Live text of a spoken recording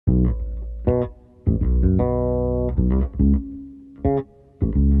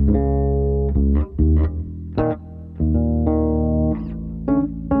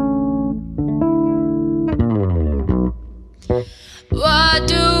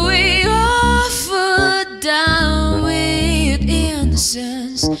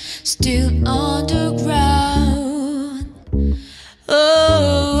underground.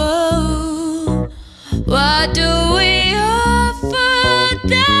 Oh, what do we offer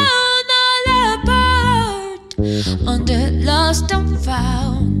down all apart on the lost and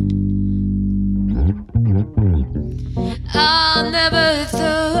found? I never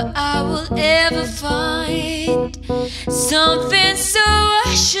thought I would ever find something so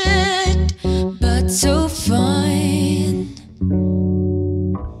assured but so fine.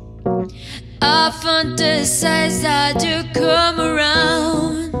 I fantasize that you come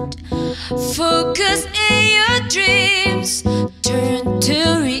around, focus in your dreams, turn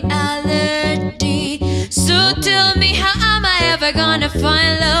to reality. So tell me, how am I ever gonna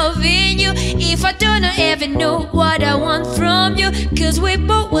find love in you if I don't even know what I want from you? Cause we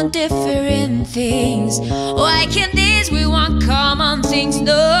both want different things. Why can't these we want common things?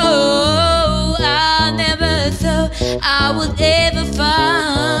 No, I never thought I would ever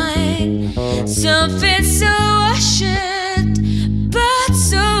find something so assured but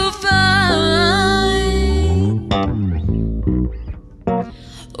so fine.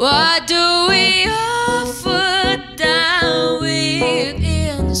 Why do we offer down with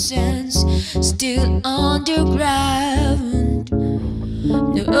innocence still underground?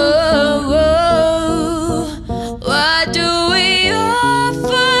 No, why do we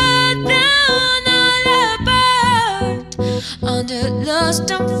offer down all about on the lost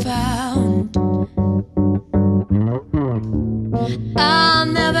and found? I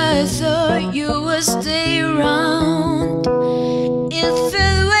never thought you would stay around. It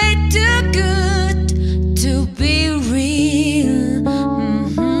felt way too good to be real.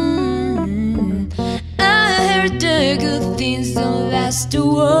 I heard the good things don't last a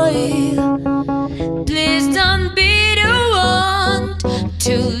while. Please don't be the one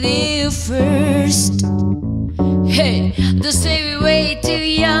to leave first. Hey, they say we're way too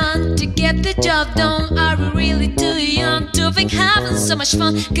young to get the job done. Are we really too young to think having so much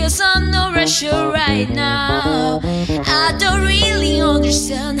fun? Cause I'm no rush right now. I don't really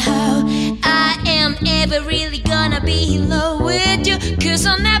understand how I am ever really gonna be in love with you. Cause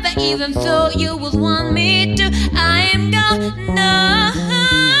I never even thought you would want me to. I am gone now.